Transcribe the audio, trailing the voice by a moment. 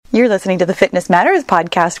You're listening to the Fitness Matters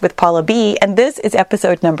podcast with Paula B, and this is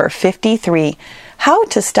episode number 53, How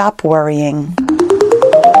to Stop Worrying. Well,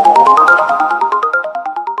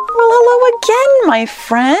 hello again, my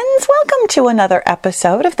friends. Welcome to another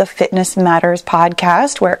episode of the Fitness Matters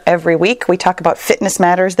podcast, where every week we talk about fitness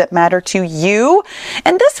matters that matter to you.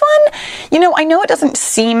 And this one, I know it doesn't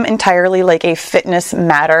seem entirely like a fitness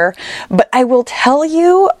matter, but I will tell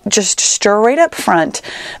you just straight up front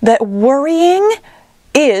that worrying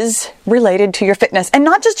is related to your fitness, and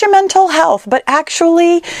not just your mental health, but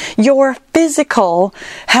actually your physical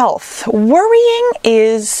health. Worrying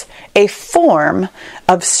is a form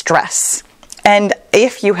of stress. And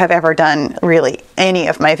if you have ever done really any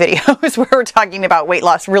of my videos where we're talking about weight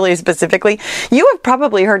loss really specifically, you have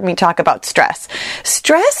probably heard me talk about stress.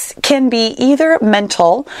 Stress can be either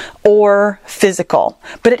mental or physical,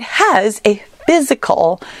 but it has a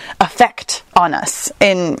physical effect on us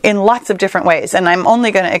in lots of different ways. And I'm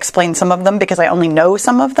only going to explain some of them because I only know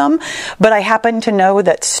some of them. But I happen to know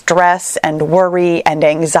that stress and worry and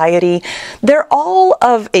anxiety, they're all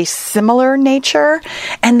of a similar nature,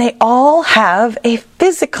 and they all have a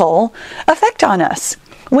physical effect on us.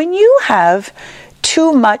 When you have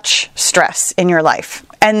too much stress in your life,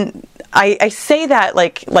 and I say that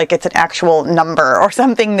like it's an actual number or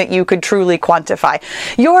something that you could truly quantify.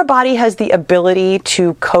 Your body has the ability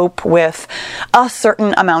to cope with a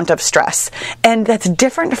certain amount of stress. And that's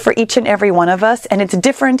different for each and every one of us. And it's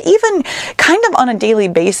different even kind of on a daily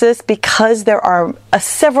basis because there are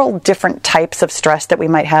several different types of stress that we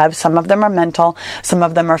might have. Some of them are mental, some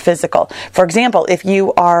of them are physical. For example, if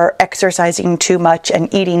you are exercising too much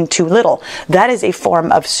and eating too little, that is a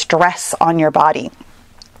form of stress on your body.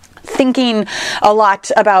 Thinking a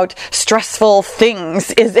lot about stressful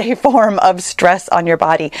things is a form of stress on your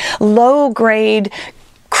body. Low-grade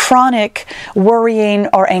chronic worrying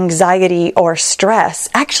or anxiety or stress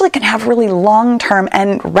actually can have really long-term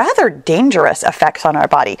and rather dangerous effects on our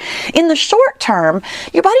body. In the short term,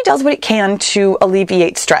 your body does what it can to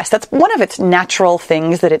alleviate stress. That's one of its natural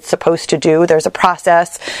things that it's supposed to do. There's a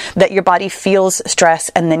process that your body feels stress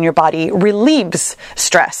and then your body relieves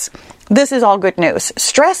stress. This is all good news.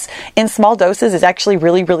 Stress in small doses is actually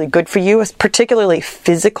really, really good for you, particularly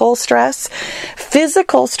physical stress.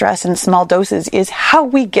 Physical stress in small doses is how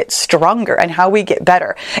we get stronger and how we get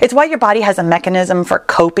better. It's why your body has a mechanism for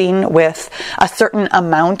coping with a certain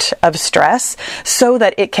amount of stress so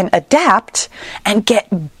that it can adapt and get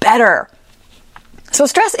better. So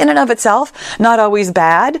stress in and of itself, not always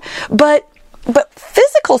bad, but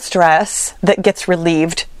physical stress that gets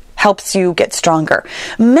relieved helps you get stronger.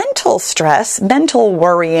 Mental stress, mental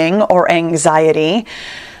worrying or anxiety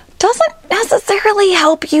doesn't necessarily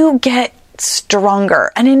help you get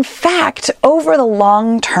stronger. And in fact, over the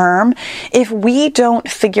long term, if we don't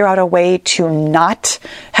figure out a way to not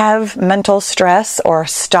have mental stress or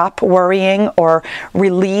stop worrying or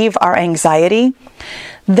relieve our anxiety,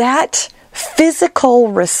 that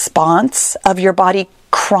physical response of your body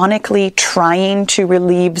chronically trying to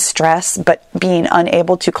relieve stress but being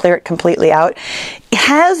unable to clear it completely out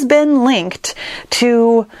has been linked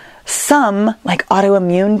to some like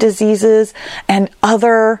autoimmune diseases and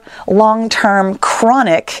other long-term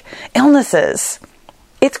chronic illnesses.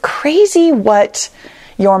 It's crazy what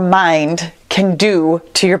your mind can do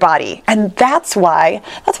to your body. And that's why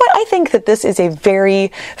I think that this is a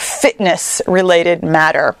very fitness-related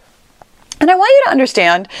matter. And I want you to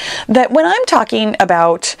understand that when I'm talking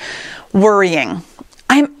about worrying,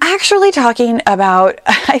 I'm actually talking about,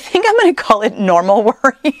 I think I'm going to call it normal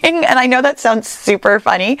worrying. And I know that sounds super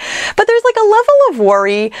funny, but there's like a level of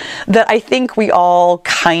worry that I think we all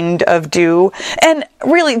kind of do. And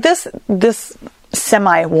really, this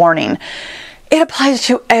semi-warning, it applies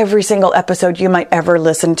to every single episode you might ever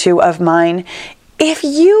listen to of mine. If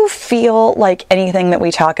you feel like anything that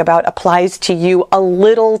we talk about applies to you a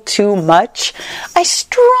little too much, I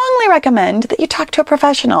strongly recommend that you talk to a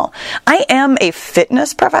professional. I am a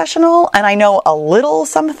fitness professional and I know a little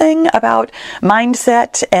something about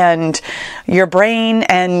mindset and your brain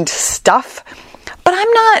and stuff, but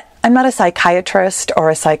I'm not a psychiatrist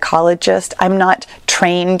or a psychologist. I'm not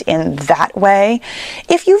trained in that way.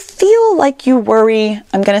 If you feel like you worry,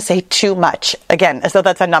 I'm going to say too much, again, as though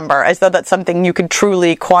that's a number, as though that's something you could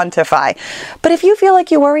truly quantify. But if you feel like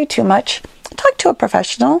you worry too much, talk to a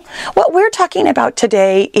professional. What we're talking about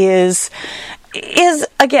today is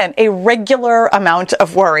again, a regular amount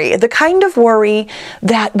of worry, the kind of worry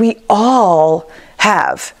that we all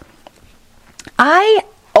have. I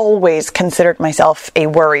always considered myself a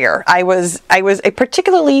worrier. I was a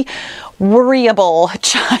particularly worryable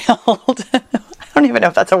child. don't even know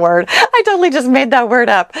if that's a word. I totally just made that word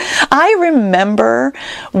up. I remember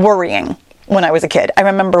worrying when I was a kid. I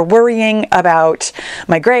remember worrying about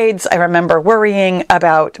my grades. I remember worrying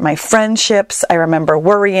about my friendships. I remember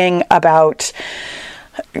worrying about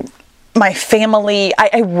my family.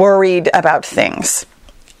 I worried about things.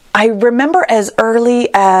 I remember as early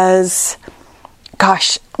as,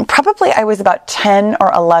 probably I was about 10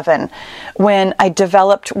 or 11 when I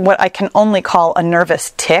developed what I can only call a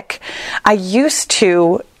nervous tic. I used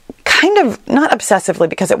to kind of, not obsessively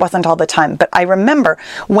because it wasn't all the time, but I remember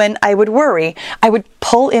when I would worry, I would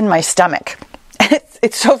pull in my stomach. And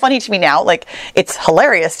it's so funny to me now, like it's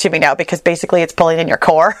hilarious to me now because basically it's pulling in your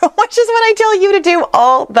core, which is what I tell you to do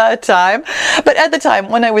all the time. But at the time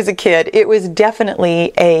when I was a kid, it was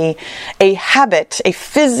definitely a habit, a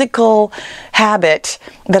physical habit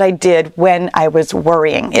that I did when I was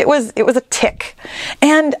worrying. It was a tic.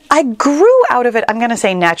 And I grew out of it, I'm going to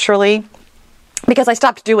say naturally, because I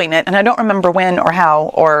stopped doing it and I don't remember when or how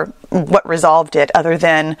or what resolved it other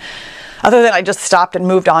than I just stopped and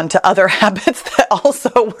moved on to other habits that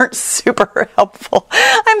also weren't super helpful.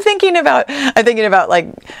 I'm thinking about like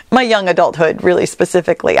my young adulthood really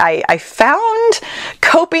specifically. I found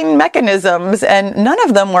coping mechanisms and none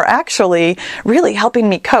of them were actually really helping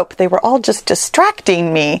me cope. They were all just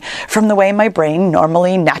distracting me from the way my brain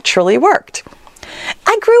normally naturally worked.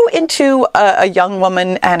 I grew into a young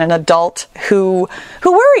woman and an adult who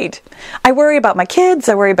worried. I worry about my kids.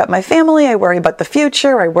 I worry about my family. I worry about the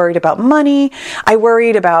future. I worried about money. I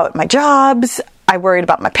worried about my jobs. I worried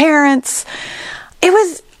about my parents. It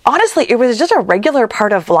was just a regular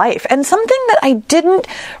part of life and something that I didn't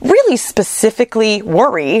really specifically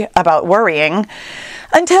worry about worrying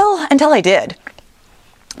until I did.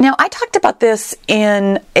 Now, I talked about this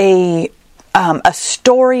in a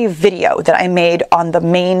story video that I made on the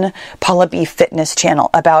main Paula B Fitness channel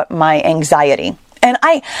about my anxiety. And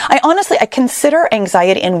I honestly, I consider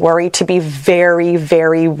anxiety and worry to be very,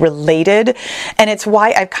 very related. And it's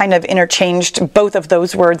why I've kind of interchanged both of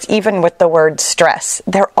those words, even with the word stress.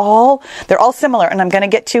 They're all similar. And I'm going to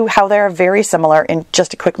get to how they're very similar in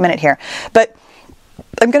just a quick minute here. But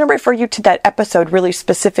I'm going to refer you to that episode really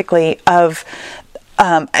specifically of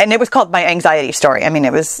and it was called My Anxiety Story. I mean,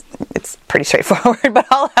 it's pretty straightforward, but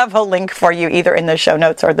I'll have a link for you either in the show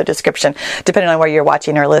notes or the description, depending on where you're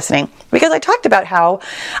watching or listening, because I talked about how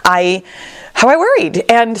I worried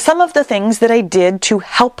and some of the things that I did to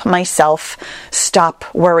help myself stop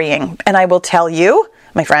worrying. And I will tell you,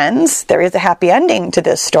 my friends, there is a happy ending to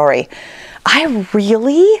this story. I'm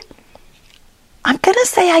going to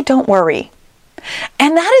say I don't worry.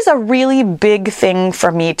 And that is a really big thing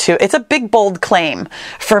for me it's a big, bold claim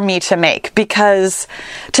for me to make, because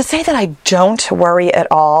to say that I don't worry at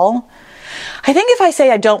all, I think if I say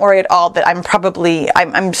I don't worry at all, that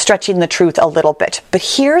I'm stretching the truth a little bit. But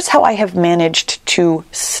here's how I have managed to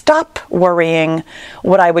stop worrying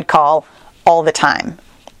what I would call all the time.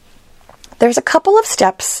 There's a couple of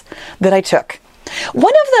steps that I took.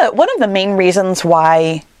 One of the main reasons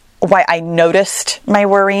why I noticed my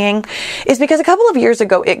worrying is because a couple of years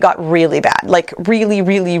ago, it got really bad, like really,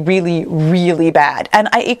 really, really, really bad. And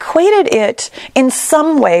I equated it in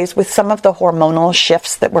some ways with some of the hormonal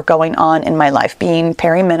shifts that were going on in my life. Being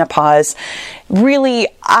perimenopause really,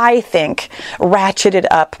 I think, ratcheted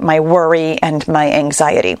up my worry and my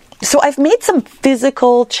anxiety. So I've made some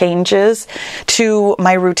physical changes to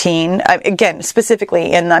my routine. Again,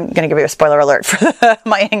 specifically, and I'm going to give you a spoiler alert for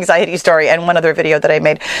my anxiety story and one other video that I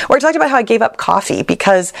made where I talked about how I gave up coffee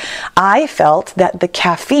because I felt that the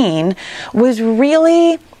caffeine was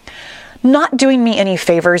really not doing me any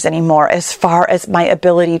favors anymore as far as my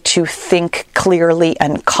ability to think clearly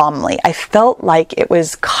and calmly. I felt like it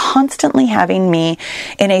was constantly having me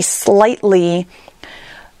in a slightly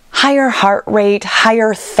higher heart rate,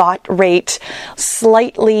 higher thought rate,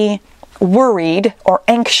 slightly worried or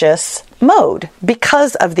anxious mode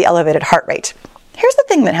because of the elevated heart rate. Here's the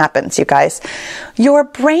thing that happens, you guys. Your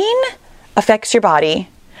brain affects your body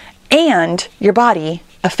and your body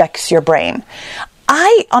affects your brain.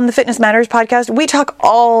 On the Fitness Matters podcast, we talk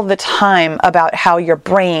all the time about how your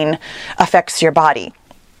brain affects your body.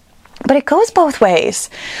 But it goes both ways.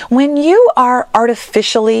 When you are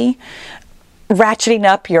artificially ratcheting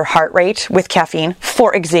up your heart rate with caffeine,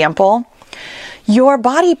 for example, your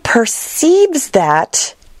body perceives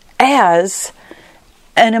that as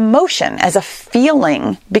an emotion, as a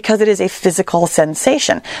feeling, because it is a physical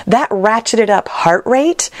sensation. That ratcheted up heart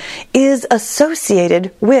rate is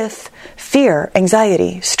associated with fear,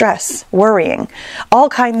 anxiety, stress, worrying, all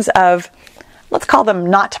kinds of, let's call them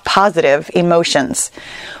not positive emotions.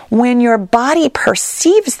 When your body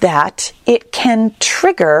perceives that, it can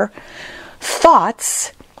trigger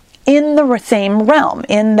thoughts in the same realm,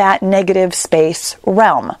 in that negative space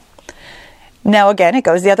realm. Now, again, it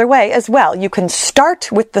goes the other way as well. You can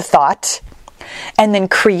start with the thought and then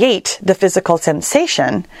create the physical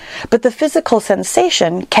sensation, but the physical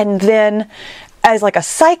sensation can then, as like a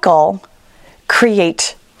cycle,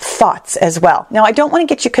 create thoughts as well. Now, I don't want to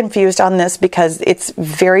get you confused on this because it's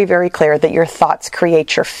very, very clear that your thoughts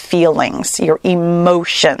create your feelings, your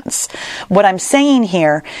emotions. What I'm saying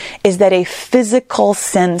here is that a physical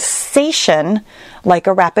sensation, like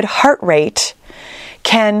a rapid heart rate,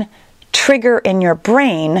 can trigger in your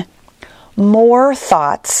brain more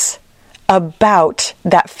thoughts about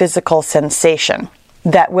that physical sensation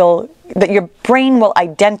that your brain will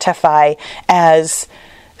identify as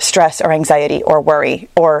stress or anxiety or worry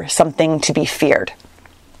or something to be feared.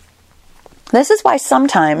 This is why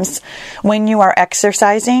sometimes when you are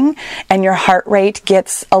exercising and your heart rate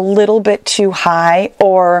gets a little bit too high,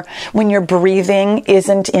 or when your breathing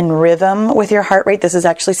isn't in rhythm with your heart rate, this is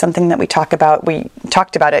actually something that we talk about. We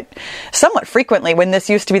talked about it somewhat frequently when this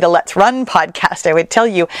used to be the Let's Run podcast. I would tell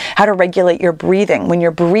you how to regulate your breathing. When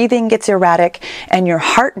your breathing gets erratic and your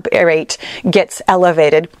heart rate gets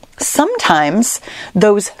elevated, sometimes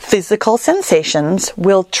those physical sensations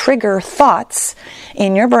will trigger thoughts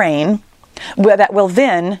in your brain that will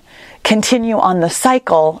then continue on the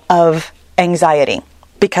cycle of anxiety,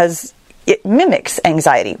 because it mimics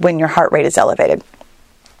anxiety when your heart rate is elevated.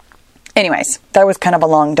 Anyways, that was kind of a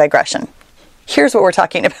long digression. Here's what we're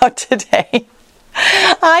talking about today.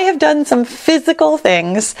 I have done some physical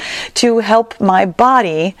things to help my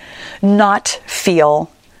body not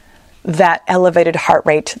feel that elevated heart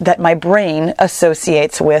rate that my brain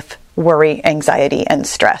associates with worry, anxiety, and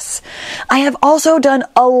stress. I have also done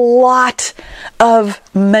a lot of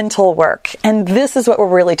mental work, and this is what we're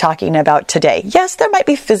really talking about today. Yes, there might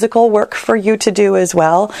be physical work for you to do as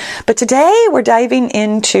well, but today we're diving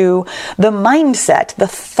into the mindset, the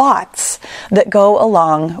thoughts that go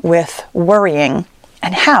along with worrying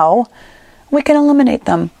and how we can eliminate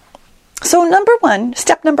them. So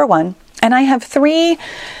step number one, and I have 3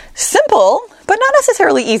 simple, but not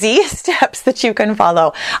necessarily easy steps that you can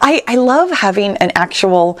follow. I love having an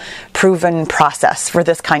actual proven process for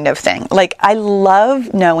this kind of thing. Like, I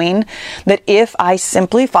love knowing that if I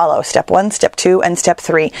simply follow step 1, step 2, and step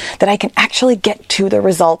 3, that I can actually get to the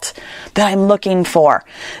result that I'm looking for.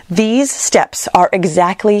 These steps are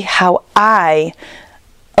exactly how I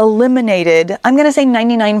eliminated, I'm going to say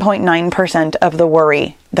 99.9% of the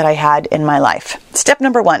worry that I had in my life. Step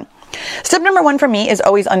number one for me is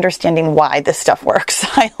always understanding why this stuff works.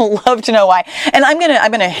 I love to know why. And I'm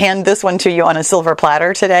going to hand this one to you on a silver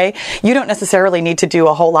platter today. You don't necessarily need to do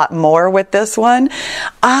a whole lot more with this one.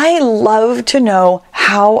 I love to know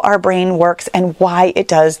how our brain works and why it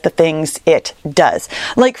does the things it does.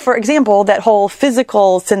 Like, for example, that whole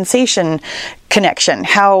physical sensation connection,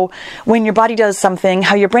 how when your body does something,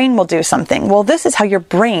 how your brain will do something. Well, this is how your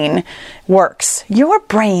brain works. Your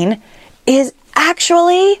brain is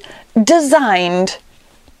actually designed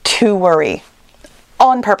to worry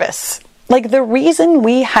on purpose. Like, the reason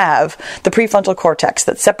we have the prefrontal cortex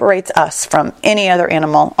that separates us from any other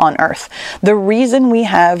animal on Earth, the reason we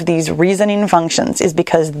have these reasoning functions is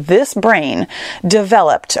because this brain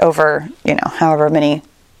developed over, however many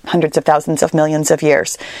hundreds of thousands of millions of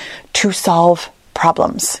years to solve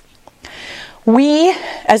problems. We,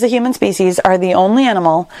 as a human species, are the only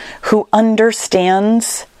animal who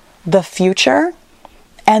understands the future,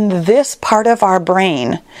 and this part of our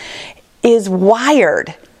brain is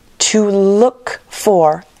wired to look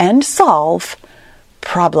for and solve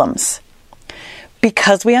problems.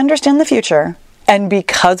 Because we understand the future, and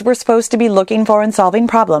because we're supposed to be looking for and solving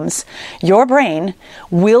problems, your brain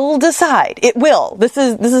will decide. It will. This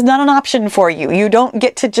is not an option for you. You don't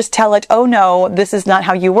get to just tell it, oh no, this is not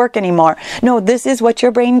how you work anymore. No, this is what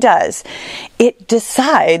your brain does. It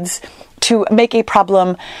decides to make a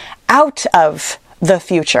problem out of the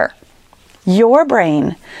future. Your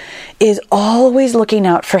brain is always looking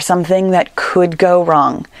out for something that could go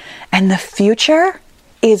wrong. And the future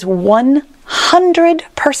is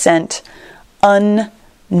 100%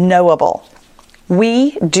 unknowable.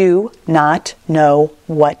 We do not know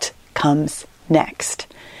what comes next,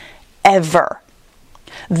 ever.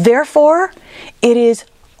 Therefore, it is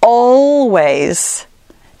always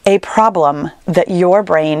a problem that your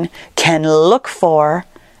brain can look for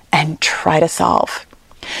and try to solve.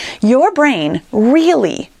 Your brain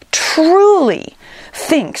really, truly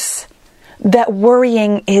thinks that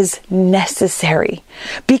worrying is necessary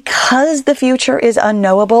because the future is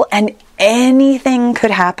unknowable, and anything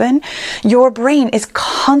could happen, your brain is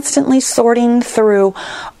constantly sorting through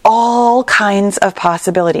all kinds of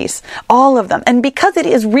possibilities, all of them. And because it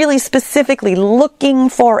is really specifically looking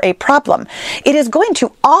for a problem, it is going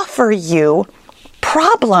to offer you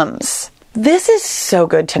problems. This is so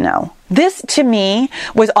good to know. This, to me,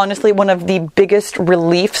 was honestly one of the biggest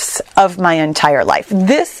reliefs of my entire life.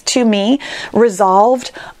 This, to me,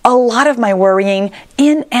 resolved a lot of my worrying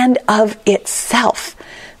in and of itself.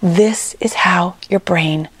 This is how your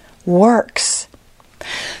brain works.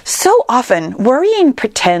 So often, worrying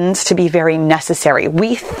pretends to be very necessary.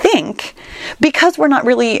 We think, because we're not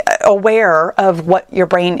really aware of what your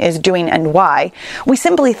brain is doing and why, we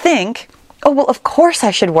simply think, oh, well, of course I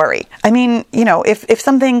should worry. I mean, if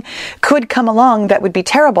something could come along that would be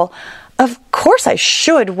terrible, of course I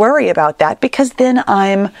should worry about that because then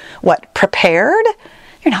I'm, prepared?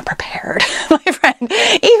 You're not prepared, my friend.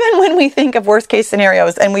 Even when we think of worst case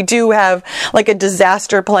scenarios and we do have like a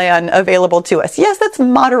disaster plan available to us, yes, that's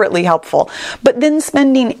moderately helpful. But then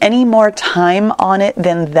spending any more time on it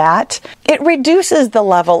than that, it reduces the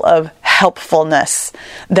level of helpfulness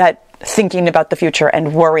that thinking about the future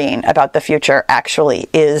and worrying about the future actually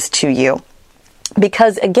is to you.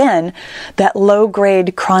 Because again, that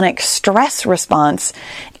low-grade chronic stress response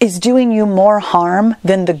is doing you more harm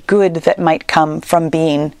than the good that might come from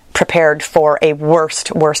being prepared for a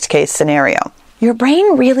worst case scenario. Your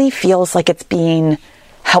brain really feels like it's being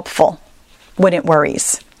helpful when it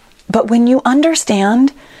worries. But when you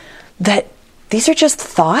understand that these are just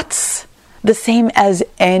thoughts, the same as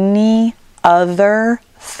any other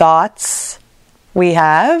thoughts we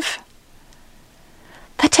have,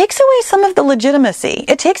 that takes away some of the legitimacy.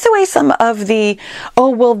 It takes away some of the,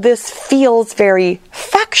 oh, well, this feels very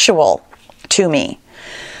factual to me.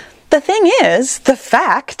 The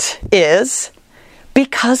fact is,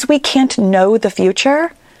 because we can't know the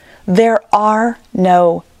future, there are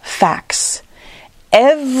no facts.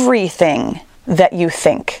 Everything that you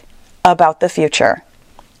think about the future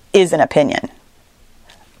is an opinion.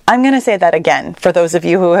 I'm going to say that again for those of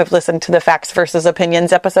you who have listened to the Facts versus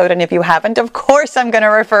Opinions episode. And if you haven't, of course, I'm going to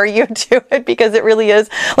refer you to it because it really is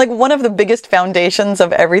like one of the biggest foundations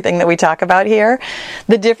of everything that we talk about here.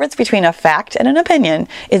 The difference between a fact and an opinion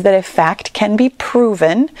is that a fact can be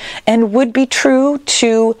proven and would be true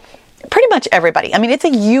to pretty much everybody. I mean, it's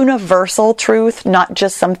a universal truth, not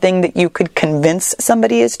just something that you could convince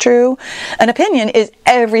somebody is true. An opinion is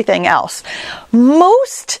everything else.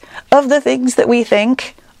 Most of the things that we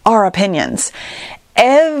think are opinions.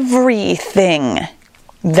 Everything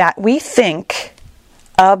that we think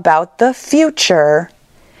about the future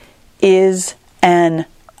is an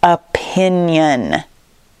opinion.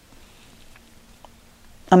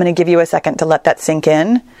 I'm going to give you a second to let that sink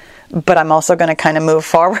in, but I'm also going to kind of move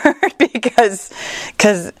forward because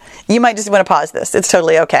you might just want to pause this. It's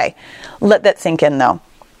totally okay. Let that sink in though.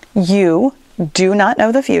 You do not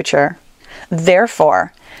know the future.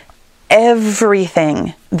 Therefore,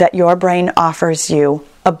 everything that your brain offers you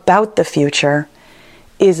about the future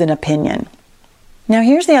is an opinion. Now,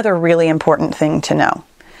 here's the other really important thing to know.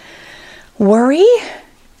 Worry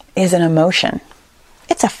is an emotion.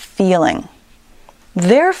 It's a feeling.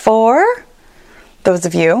 Therefore, those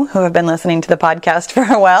of you who have been listening to the podcast for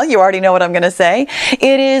a while, you already know what I'm going to say.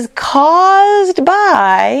 It is caused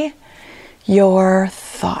by your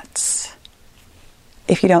thoughts.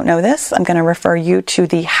 If you don't know this, I'm going to refer you to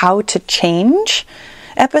the How to Change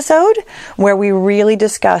episode where we really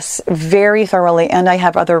discuss very thoroughly, and I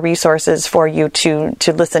have other resources for you to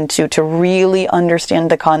listen to really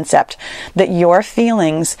understand the concept that your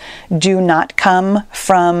feelings do not come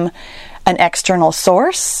from an external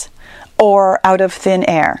source or out of thin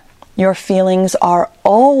air. Your feelings are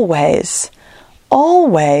always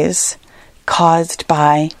caused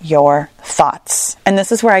by your thoughts. And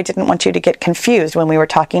this is where I didn't want you to get confused when we were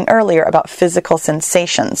talking earlier about physical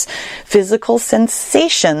sensations. Physical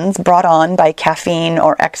sensations brought on by caffeine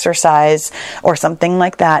or exercise or something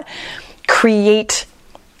like that create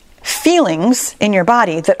feelings in your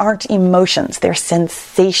body that aren't emotions, they're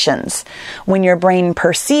sensations. When your brain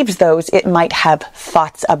perceives those, it might have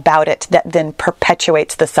thoughts about it that then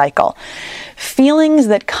perpetuates the cycle. Feelings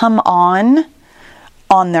that come on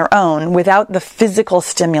their own without the physical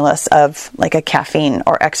stimulus of like a caffeine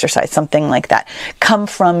or exercise, something like that, come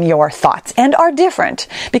from your thoughts and are different.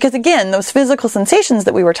 Because again, those physical sensations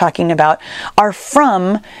that we were talking about are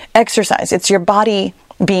from exercise. It's your body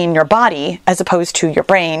being your body as opposed to your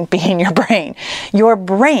brain being your brain. Your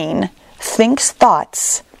brain thinks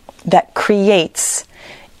thoughts that creates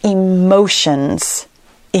emotions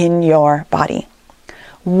in your body.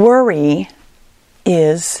 Worry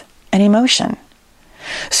is an emotion.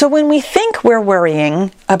 So when we think we're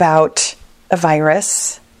worrying about a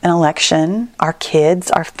virus, an election, our kids,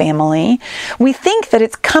 our family, we think that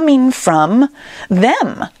it's coming from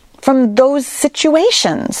them, from those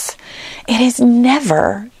situations. It is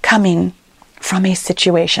never coming from a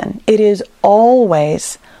situation. It is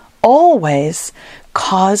always, always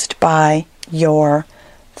caused by your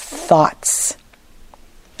thoughts.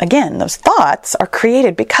 Again, those thoughts are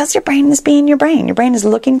created because your brain is being your brain. Your brain is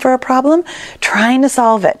looking for a problem, trying to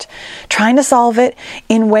solve it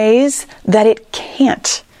in ways that it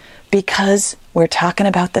can't, because we're talking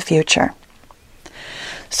about the future.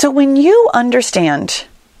 So when you understand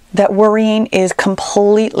that worrying is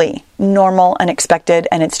completely normal and expected,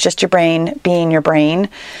 and it's just your brain being your brain,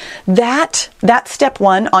 that step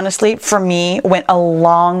one, honestly, for me, went a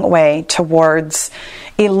long way towards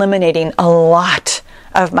eliminating a lot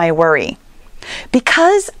of my worry.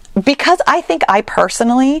 Because I think I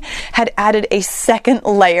personally had added a second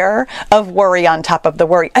layer of worry on top of the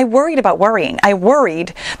worry. I worried about worrying. I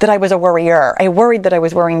worried that I was a worrier. I worried that I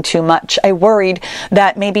was worrying too much. I worried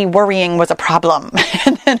that maybe worrying was a problem.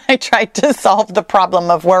 And then I tried to solve the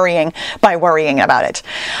problem of worrying by worrying about it.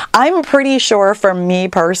 I'm pretty sure for me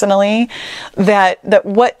personally that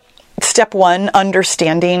what step one,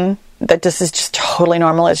 understanding that this is just totally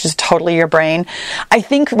normal, it's just totally your brain. I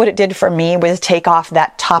think what it did for me was take off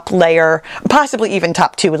that top layer, possibly even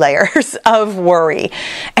top 2 layers of worry.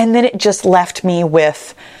 And then it just left me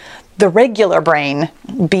with the regular brain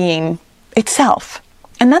being itself.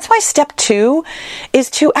 And that's why step 2 is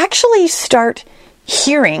to actually start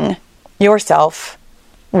hearing yourself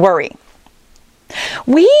worry.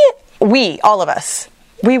 We, all of us,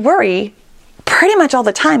 we worry pretty much all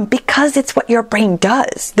the time because it's what your brain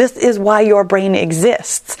does. This is why your brain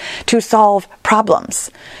exists, to solve problems,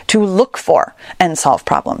 to look for and solve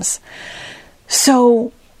problems.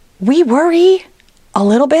 So we worry a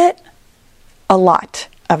little bit, a lot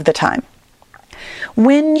of the time.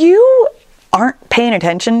 When you aren't paying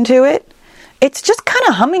attention to it, it's just kind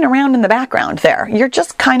of humming around in the background there. You're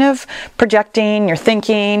just kind of projecting, you're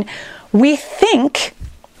thinking. We think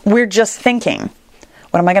we're just thinking.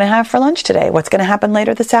 What am I going to have for lunch today? What's going to happen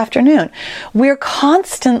later this afternoon? We're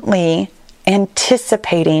constantly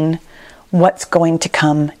anticipating what's going to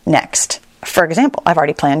come next. For example, I've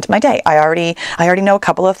already planned my day. I already know a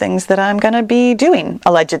couple of things that I'm going to be doing,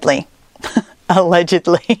 allegedly.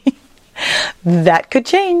 Allegedly. That could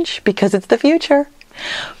change because it's the future.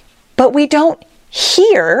 But we don't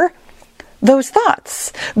hear those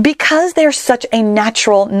thoughts because they're such a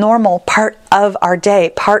natural, normal part of our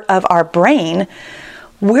day, part of our brain.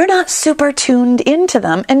 We're not super tuned into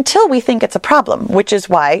them until we think it's a problem, which is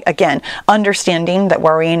why, again, understanding that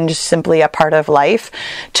worrying is simply a part of life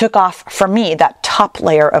took off for me that top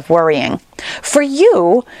layer of worrying. For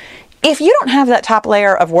you, if you don't have that top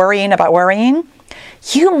layer of worrying about worrying,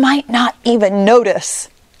 you might not even notice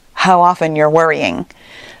how often you're worrying.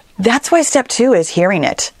 That's why step 2 is hearing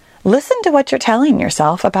it. Listen to what you're telling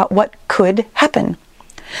yourself about what could happen.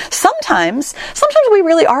 Sometimes we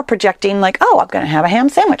really are projecting like, oh, I'm going to have a ham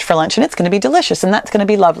sandwich for lunch and it's going to be delicious and that's going to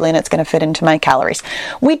be lovely and it's going to fit into my calories.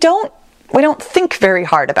 We don't think very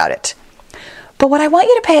hard about it. But what I want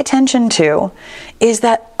you to pay attention to is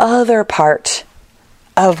that other part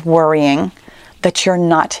of worrying that you're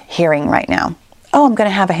not hearing right now. Oh, I'm going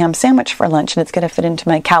to have a ham sandwich for lunch and it's going to fit into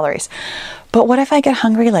my calories. But what if I get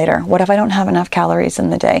hungry later? What if I don't have enough calories in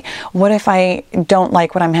the day? What if I don't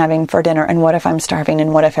like what I'm having for dinner? And what if I'm starving?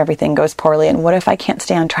 And what if everything goes poorly? And what if I can't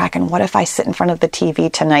stay on track? And what if I sit in front of the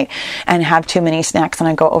TV tonight and have too many snacks and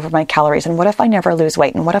I go over my calories? And what if I never lose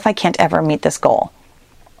weight? And what if I can't ever meet this goal?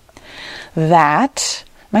 That,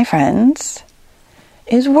 my friends,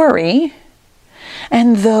 is worry.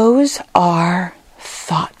 And those are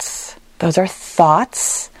thoughts. Those are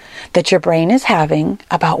thoughts that your brain is having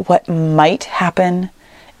about what might happen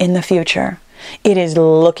in the future. It is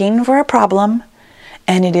looking for a problem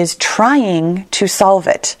and it is trying to solve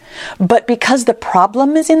it. But because the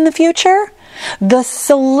problem is in the future, the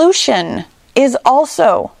solution is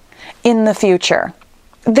also in the future.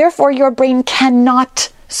 Therefore, your brain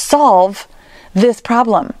cannot solve this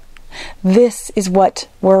problem. This is what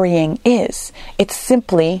worrying is. It's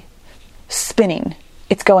simply spinning.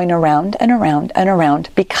 It's going around and around and around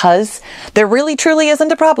because there really truly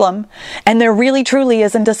isn't a problem and there really truly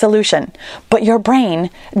isn't a solution. But your brain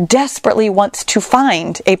desperately wants to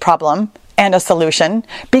find a problem and a solution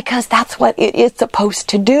because that's what it is supposed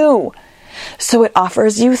to do. So it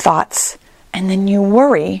offers you thoughts and then you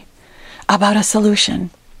worry about a solution.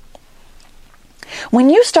 When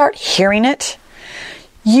you start hearing it,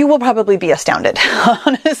 You will probably be astounded.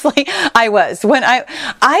 Honestly, I was. When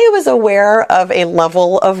I was aware of a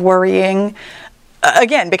level of worrying,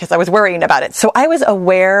 again, because I was worrying about it. So I was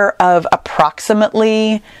aware of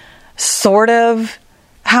approximately, sort of,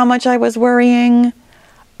 how much I was worrying.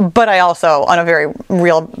 But I also, on a very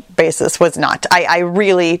real basis, was not. I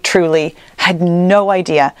really, truly had no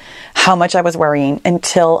idea how much I was worrying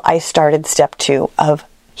until I started step 2 of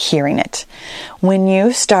hearing it. When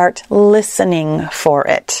you start listening for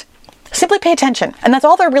it, simply pay attention. And that's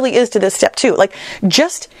all there really is to this step 2. Like,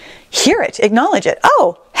 just hear it, acknowledge it.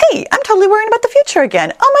 Oh, hey, I'm totally worrying about the future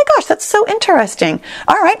again. Oh my gosh, that's so interesting.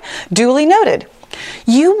 All right, duly noted.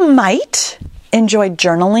 You might enjoy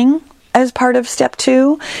journaling as part of step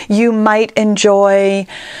 2. You might enjoy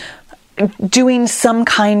doing some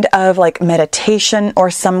kind of like meditation or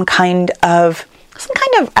some kind of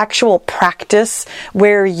actual practice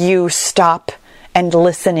where you stop and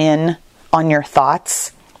listen in on your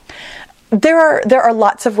thoughts. There are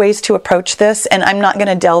lots of ways to approach this, and I'm not going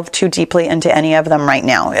to delve too deeply into any of them right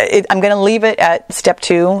now. I'm going to leave it at step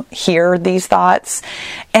 2, hear these thoughts,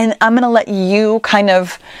 and I'm going to let you kind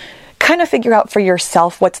of figure out for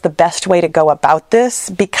yourself what's the best way to go about this,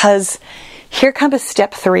 because here comes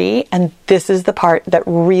step 3, and this is the part that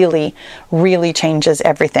really, really changes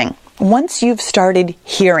everything. Once you've started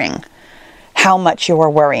hearing how much you're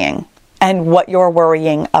worrying and what you're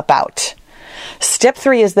worrying about, step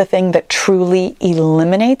 3 is the thing that truly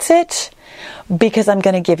eliminates it, because I'm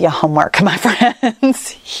going to give you homework, my friends.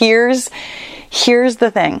 Here's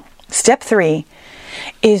the thing. Step 3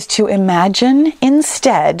 is to imagine,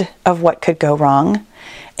 instead of what could go wrong,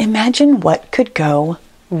 imagine what could go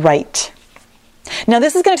right. Now,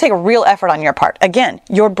 this is going to take a real effort on your part. Again,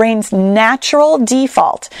 your brain's natural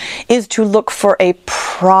default is to look for a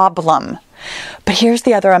problem. But here's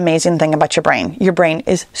the other amazing thing about your brain. Your brain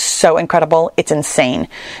is so incredible. It's insane.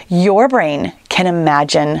 Your brain can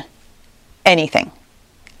imagine anything.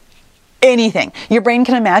 Anything. Your brain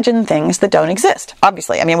can imagine things that don't exist.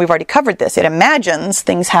 Obviously, I mean, we've already covered this. It imagines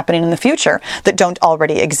things happening in the future that don't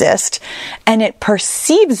already exist, and it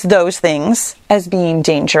perceives those things as being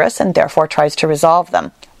dangerous and therefore tries to resolve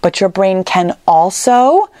them. But your brain can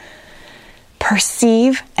also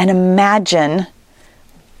perceive and imagine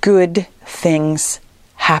good things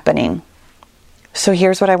happening. So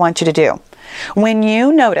here's what I want you to do. When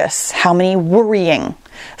you notice how many worrying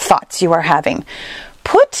thoughts you are having,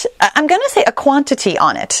 I'm going to say a quantity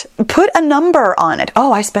on it. Put a number on it.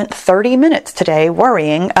 Oh, I spent 30 minutes today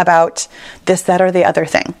worrying about this, that, or the other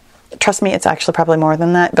thing. Trust me, it's actually probably more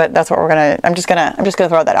than that, but that's what I'm just going to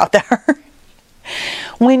throw that out there.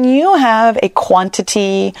 When you have a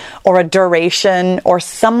quantity or a duration or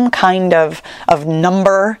some kind of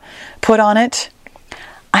number put on it,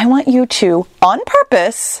 I want you to, on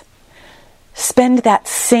purpose, spend that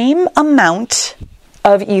same amount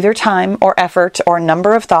of either time or effort or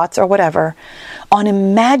number of thoughts or whatever on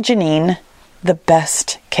imagining the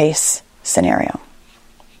best case scenario.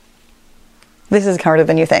 This is harder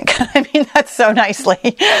than you think. I mean, that's so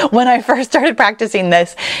nicely. When I first started practicing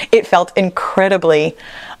this, it felt incredibly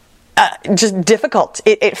just difficult.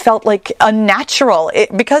 It felt like unnatural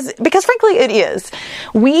because frankly it is.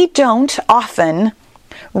 We don't often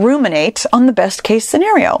ruminate on the best case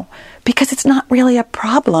scenario because it's not really a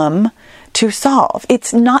problem to solve.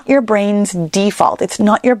 It's not your brain's default. It's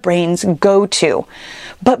not your brain's go-to.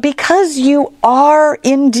 But because you are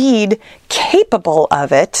indeed capable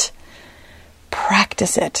of it,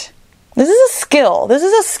 practice it. This is a skill. This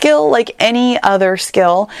is a skill like any other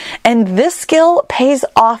skill. And this skill pays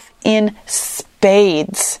off in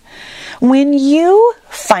spades. When you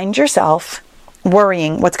find yourself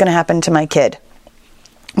worrying what's going to happen to my kid,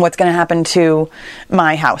 what's going to happen to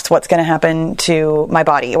my house, what's going to happen to my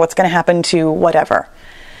body, what's going to happen to whatever,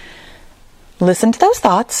 listen to those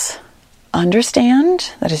thoughts,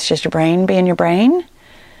 understand that it's just your brain being your brain,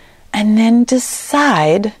 and then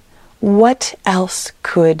decide what else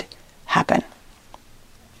could happen.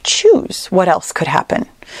 Choose what else could happen.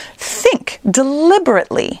 Think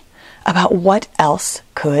deliberately about what else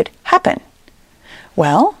could happen.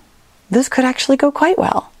 Well, this could actually go quite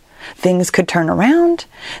well. Things could turn around.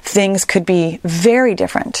 Things could be very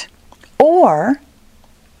different. Or,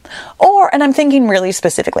 and I'm thinking really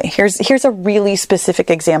specifically. Here's a really specific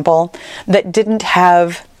example that didn't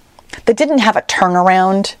have a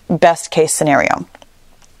turnaround best case scenario.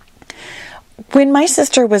 When my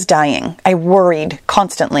sister was dying, I worried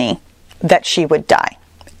constantly that she would die.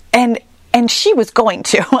 And And she was going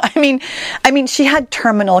to. I mean, she had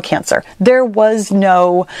terminal cancer. There was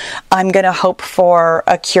no, I'm going to hope for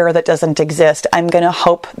a cure that doesn't exist. I'm going to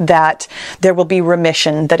hope that there will be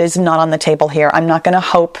remission that is not on the table here. I'm not going to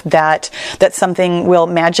hope that something will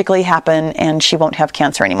magically happen and she won't have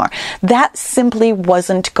cancer anymore. That simply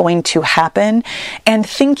wasn't going to happen. And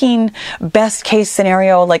thinking best case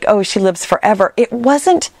scenario, like, oh, she lives forever, it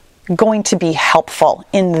wasn't going to be helpful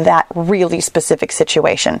in that really specific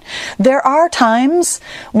situation. There are times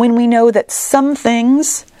when we know that some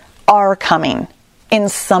things are coming in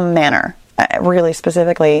some manner. Really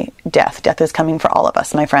specifically, death. Death is coming for all of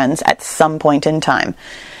us, my friends, at some point in time.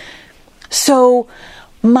 So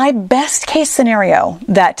my best case scenario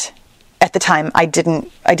that at the time I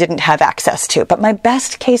didn't have access to, but my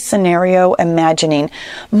best case scenario imagining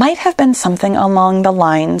might have been something along the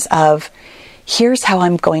lines of, here's how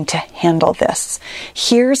I'm going to handle this.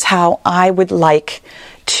 Here's how I would like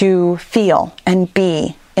to feel and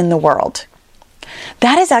be in the world.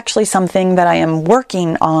 That is actually something that I am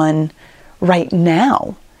working on right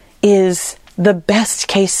now, is the best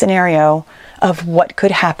case scenario of what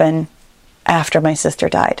could happen after my sister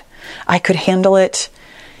died. I could handle it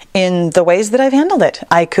in the ways that I've handled it.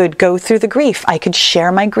 I could go through the grief. I could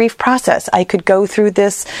share my grief process. I could go through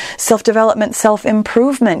this self-development,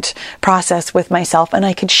 self-improvement process with myself, and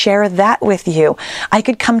I could share that with you. I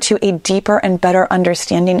could come to a deeper and better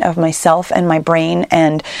understanding of myself and my brain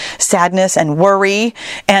and sadness and worry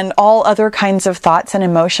and all other kinds of thoughts and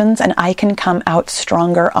emotions, and I can come out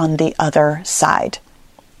stronger on the other side.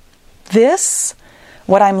 This,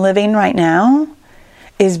 what I'm living right now,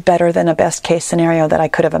 is better than a best case scenario that I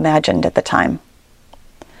could have imagined at the time.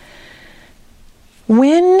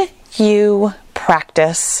 When you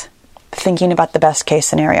practice thinking about the best case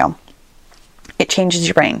scenario, it changes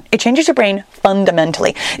your brain. It changes your brain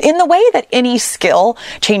fundamentally, in the way that any skill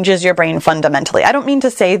changes your brain fundamentally. I don't mean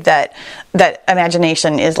to say that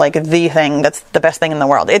imagination is like the thing that's the best thing in the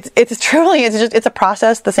world. It's a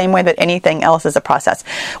process the same way that anything else is a process.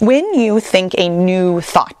 When you think a new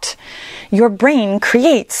thought, your brain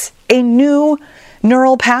creates a new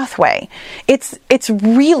neural pathway. It's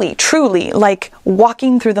really, truly like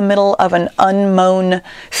walking through the middle of an unmown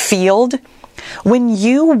field. When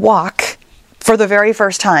you walk for the very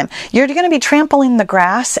first time, you're going to be trampling the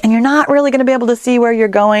grass and you're not really going to be able to see where you're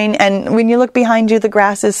going. And when you look behind you, the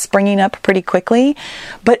grass is springing up pretty quickly.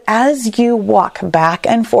 But as you walk back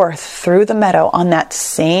and forth through the meadow on that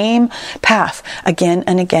same path again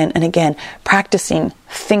and again and again, practicing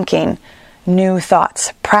thinking new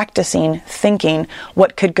thoughts, practicing thinking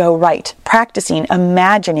what could go right, practicing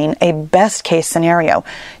imagining a best case scenario,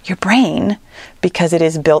 your brain, because it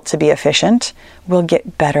is built to be efficient, will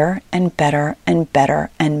get better and better and better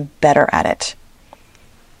and better at it.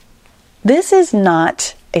 This is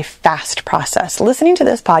not a fast process. Listening to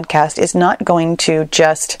this podcast is not going to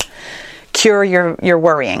just cure your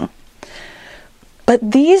worrying.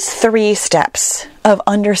 But these 3 steps of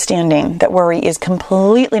understanding that worry is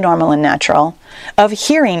completely normal and natural, of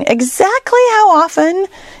hearing exactly how often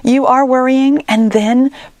you are worrying, and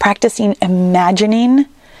then practicing imagining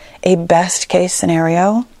a best case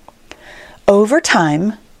scenario, over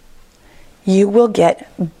time, you will get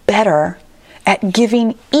better at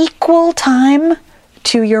giving equal time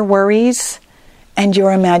to your worries and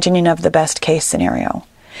your imagining of the best case scenario.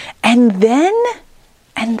 And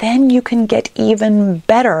then you can get even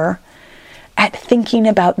better at thinking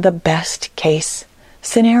about the best case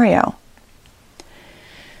scenario.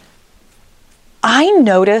 I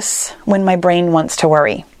notice when my brain wants to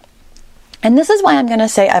worry. And this is why I'm going to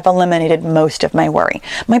say I've eliminated most of my worry.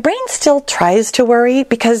 My brain still tries to worry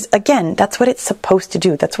because, again, that's what it's supposed to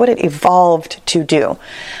do. That's what it evolved to do.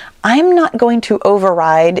 I'm not going to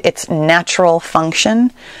override its natural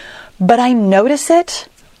function, but I notice it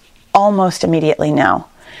almost immediately now.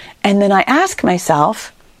 And then I ask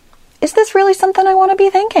myself, is this really something I want to be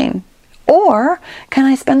thinking? Or can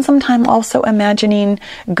I spend some time also imagining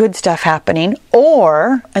good stuff happening?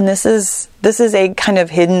 Or, and this is a kind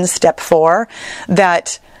of hidden step 4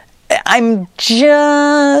 that I'm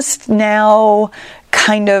just now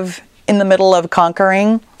kind of in the middle of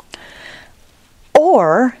conquering.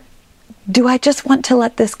 Or do I just want to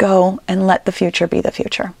let this go and let the future be the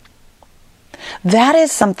future? That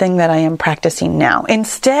is something that I am practicing now.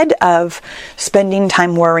 Instead of spending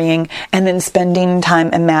time worrying and then spending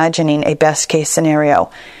time imagining a best case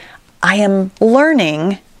scenario, I am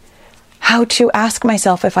learning how to ask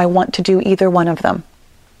myself if I want to do either one of them.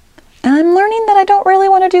 And I'm learning that I don't really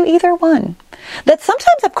want to do either one. That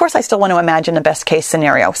sometimes, of course, I still want to imagine a best case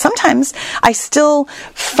scenario. Sometimes I still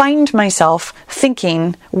find myself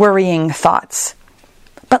thinking worrying thoughts.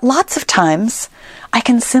 But lots of times I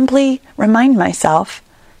can simply remind myself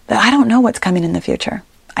that I don't know what's coming in the future.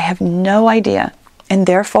 I have no idea. And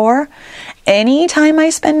therefore, any time I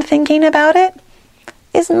spend thinking about it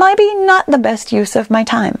is maybe not the best use of my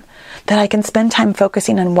time. That I can spend time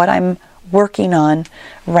focusing on what I'm working on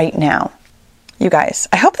right now. You guys,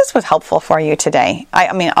 I hope this was helpful for you today.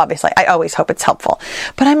 I mean, obviously, I always hope it's helpful.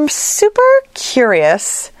 But I'm super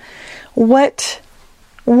curious what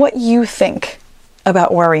you think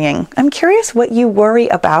about worrying. I'm curious what you worry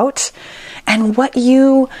about and what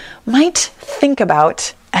you might think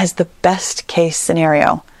about as the best case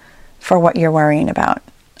scenario for what you're worrying about.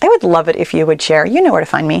 I would love it if you would share. You know where to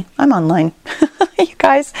find me. I'm online. You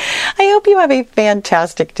guys, I hope you have a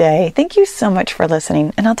fantastic day. Thank you so much for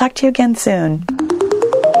listening, and I'll talk to you again soon.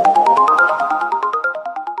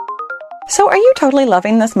 So are you totally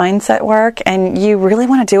loving this mindset work and you really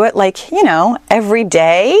want to do it every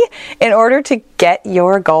day in order to get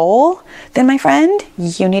your goal? Then my friend,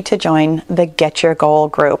 you need to join the Get Your Goal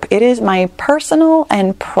group. It is my personal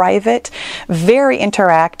and private, very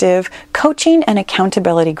interactive coaching and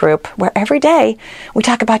accountability group where every day we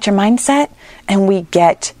talk about your mindset and we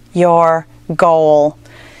get your goal.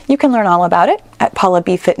 You can learn all about it at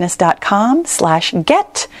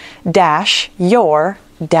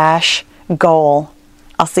paulabfitness.com/get-your-goal.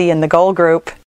 I'll see you in the goal group.